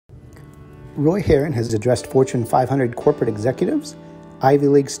Roy Herron has addressed Fortune 500 corporate executives, Ivy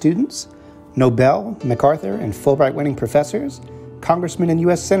League students, Nobel, MacArthur, and Fulbright-winning professors, congressmen and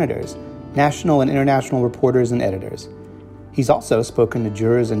U.S. senators, national and international reporters and editors. He's also spoken to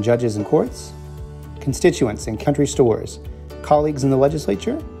jurors and judges in courts, constituents in country stores, colleagues in the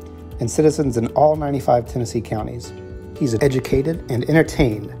legislature, and citizens in all 95 Tennessee counties. He's educated and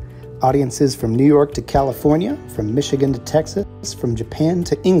entertained audiences from New York to California, from Michigan to Texas, from Japan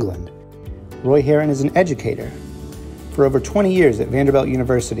to England. Roy Herron is an educator. For over 20 years at Vanderbilt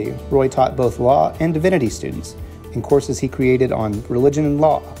University, Roy taught both law and divinity students in courses he created on religion and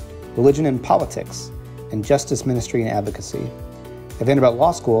law, religion and politics, and justice ministry and advocacy. At Vanderbilt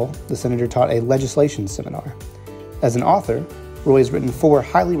Law School, the senator taught a legislation seminar. As an author, Roy has written 4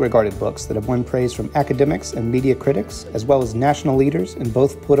 highly regarded books that have won praise from academics and media critics, as well as national leaders in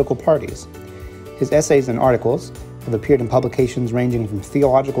both political parties. His essays and articles have appeared in publications ranging from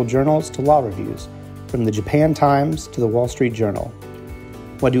theological journals to law reviews, from the Japan Times to the Wall Street Journal.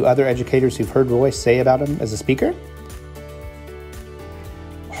 What do other educators who've heard Roy say about him as a speaker?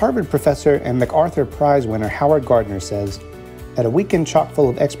 Harvard professor and MacArthur Prize winner Howard Gardner says, "At a weekend chock full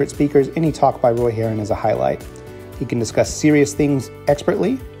of expert speakers, any talk by Roy Herron is a highlight. He can discuss serious things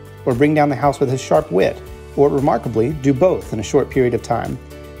expertly, or bring down the house with his sharp wit, or remarkably, do both in a short period of time.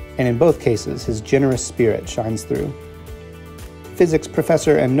 And in both cases, his generous spirit shines through." Physics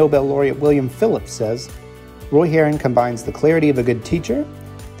professor and Nobel laureate William Phillips says, "Roy Herron combines the clarity of a good teacher,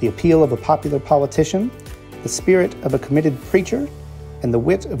 the appeal of a popular politician, the spirit of a committed preacher, and the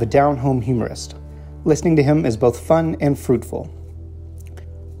wit of a down-home humorist. Listening to him is both fun and fruitful."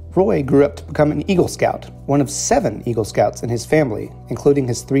 Roy grew up to become an Eagle Scout, one of 7 Eagle Scouts in his family, including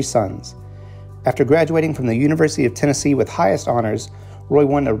his 3 sons. After graduating from the University of Tennessee with highest honors, Roy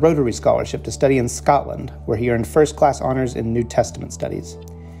won a Rotary Scholarship to study in Scotland, where he earned first-class honors in New Testament studies.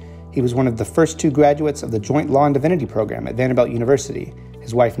 He was one of the first 2 graduates of the Joint Law and Divinity program at Vanderbilt University.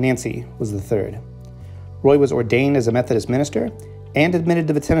 His wife, Nancy, was the 3rd. Roy was ordained as a Methodist minister and admitted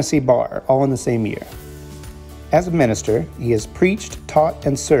to the Tennessee bar, all in the same year. As a minister, he has preached, taught,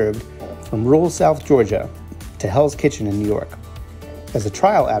 and served from rural South Georgia to Hell's Kitchen in New York. As a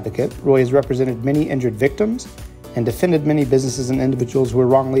trial advocate, Roy has represented many injured victims and defended many businesses and individuals who were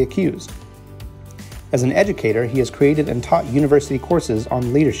wrongly accused. As an educator, he has created and taught university courses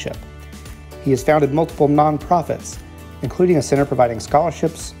on leadership. He has founded multiple nonprofits, including a center providing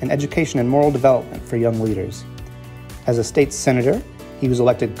scholarships and education and moral development for young leaders. As a state senator, he was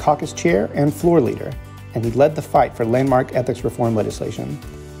elected caucus chair and floor leader, and he led the fight for landmark ethics reform legislation.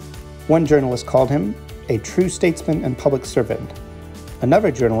 One journalist called him a true statesman and public servant.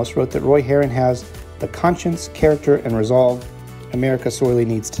 Another journalist wrote that Roy Herron has the conscience, character, and resolve America sorely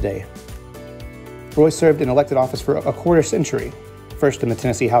needs today. Roy served in elected office for a quarter century, first in the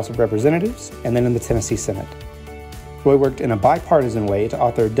Tennessee House of Representatives and then in the Tennessee Senate. Roy worked in a bipartisan way to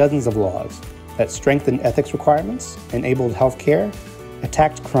author dozens of laws that strengthened ethics requirements, enabled health care,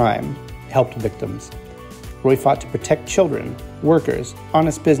 attacked crime, helped victims. Roy fought to protect children, workers,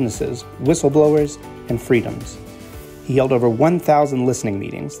 honest businesses, whistleblowers, and freedoms. He held over 1,000 listening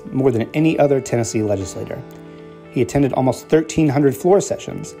meetings, more than any other Tennessee legislator. He attended almost 1,300 floor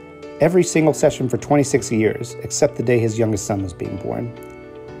sessions, every single session for 26 years, except the day his youngest son was being born.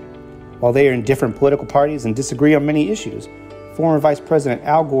 While they are in different political parties and disagree on many issues, former Vice President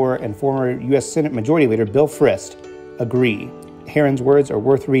Al Gore and former U.S. Senate Majority Leader Bill Frist agree. Herron's words are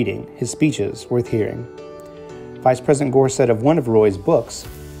worth reading, his speeches worth hearing. Vice President Gore said of one of Roy's books,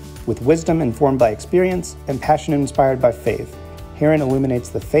 "With wisdom informed by experience and passion inspired by faith, Herron illuminates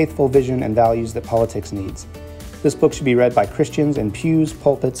the faithful vision and values that politics needs. This book should be read by Christians in pews,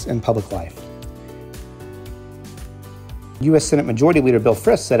 pulpits, and public life." U.S. Senate Majority Leader Bill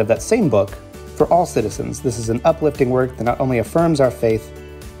Frist said of that same book, "For all citizens, this is an uplifting work that not only affirms our faith,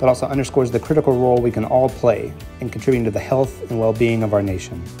 but also underscores the critical role we can all play in contributing to the health and well-being of our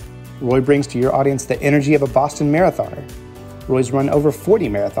nation." Roy brings to your audience the energy of a Boston marathoner. Roy's run over 40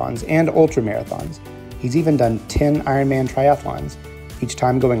 marathons and ultramarathons. He's even done 10 Ironman triathlons, each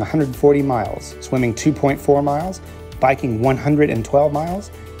time going 140 miles, swimming 2.4 miles, biking 112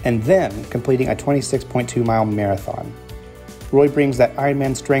 miles, and then completing a 26.2-mile marathon. Roy brings that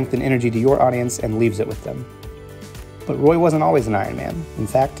Ironman strength and energy to your audience and leaves it with them. But Roy wasn't always an Ironman. In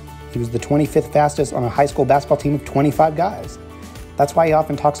fact, he was the 25th fastest on a high school basketball team of 25 guys. That's why he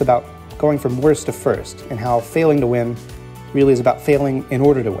often talks about going from worst to first and how failing to win really is about failing in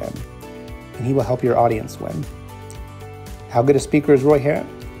order to win. And he will help your audience win. How good a speaker is Roy Herron?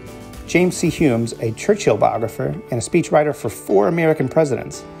 James C. Humes, a Churchill biographer and a speechwriter for 4 American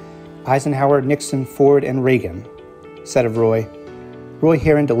presidents, Eisenhower, Nixon, Ford, and Reagan, said of Roy, Roy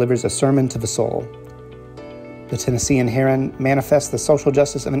Herron delivers a sermon to the soul. The Tennessean Herron manifests the social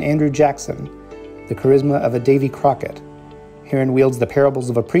justice of an Andrew Jackson, the charisma of a Davy Crockett. Herron wields the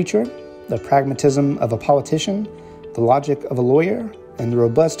parables of a preacher, the pragmatism of a politician, the logic of a lawyer, and the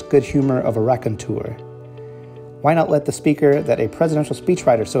robust good humor of a raconteur. Why not let the speaker that a presidential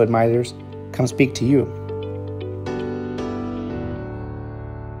speechwriter so admires come speak to you?